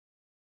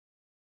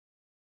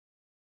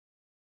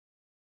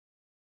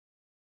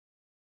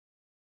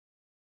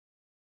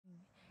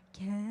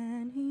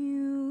Can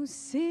you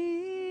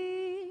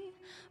see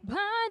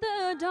by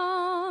the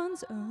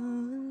dawn's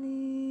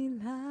early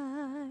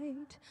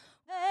light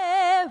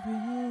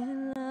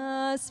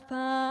perilous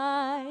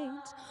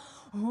fight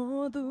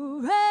o'er the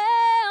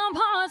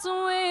ramparts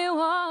we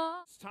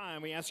walk? It's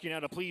time we ask you now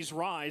to please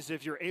rise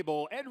if you're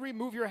able and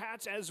remove your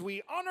hats as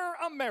we honor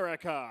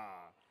America.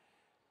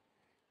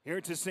 Here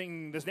to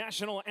sing this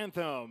national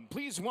anthem,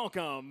 please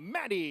welcome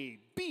Maddie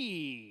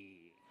B.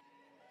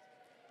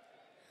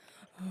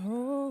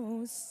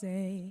 Oh,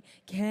 say,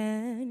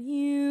 can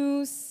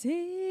you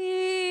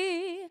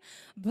see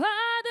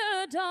by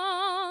the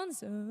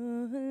dawn's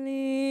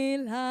early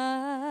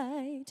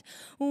light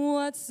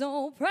what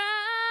so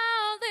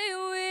proudly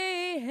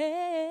we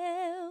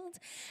hailed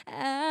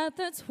at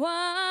the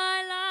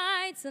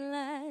twilight's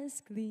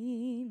last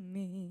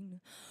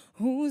gleaming,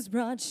 whose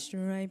broad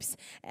stripes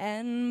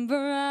and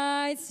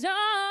bright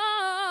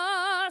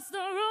stars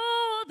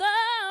through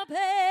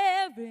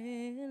the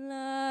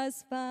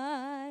perilous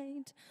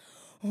fight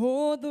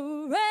o'er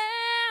the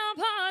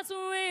ramparts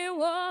we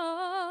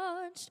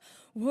watched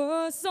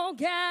were so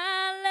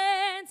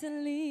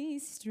gallantly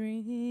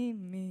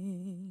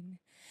streaming,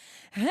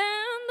 and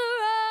the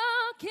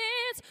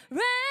rocket's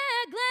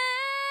red glare,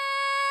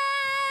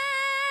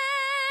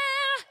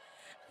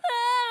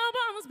 the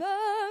bombs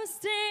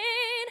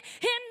bursting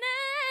in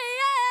the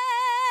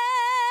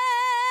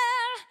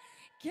air,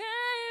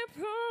 gave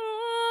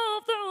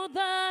proof through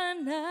the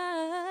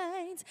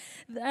night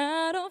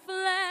that a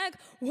flag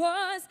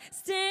was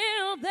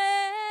still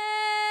there.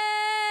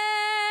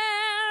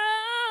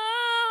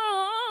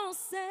 Oh,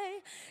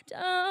 say,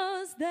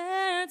 does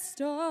that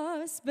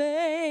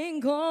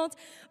star-spangled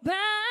banner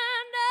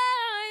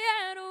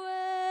yet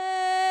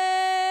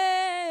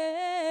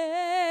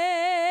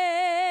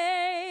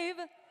wave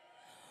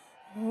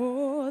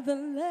o'er the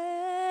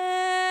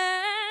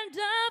land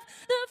of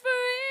the free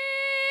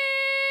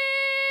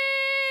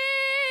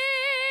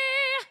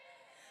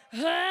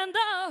and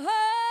the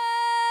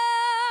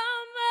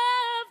home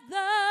of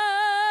the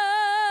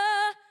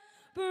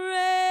brave?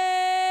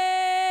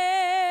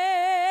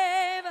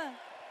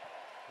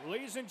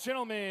 Ladies and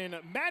gentlemen,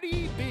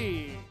 Maddie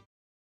B.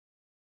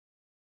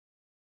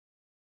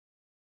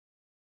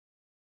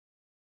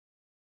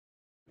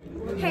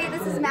 Hey,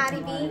 this is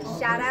Maddie B.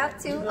 Shout out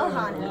to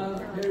Ohana.